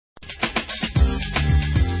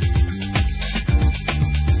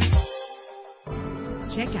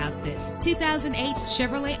Check out this 2008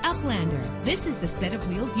 Chevrolet Uplander. This is the set of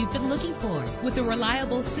wheels you've been looking for, with a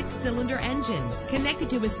reliable 6-cylinder engine connected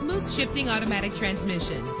to a smooth shifting automatic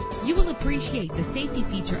transmission. You will appreciate the safety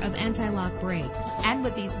feature of anti-lock brakes. And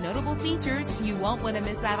with these notable features, you won't want to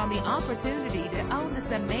miss out on the opportunity to own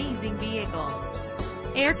this amazing vehicle.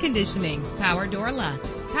 Air conditioning, power door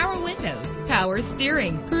locks, power windows, power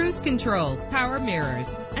steering, cruise control, power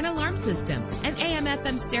mirrors, an alarm system, an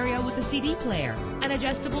AM/FM stereo with a CD player, an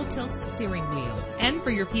adjustable tilt steering wheel. And for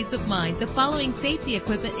your peace of mind, the following safety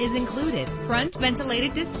equipment is included: front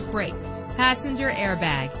ventilated disc brakes, passenger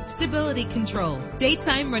airbag, stability control,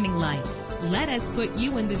 daytime running lights. Let us put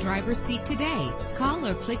you in the driver's seat today. Call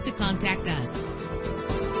or click to contact us.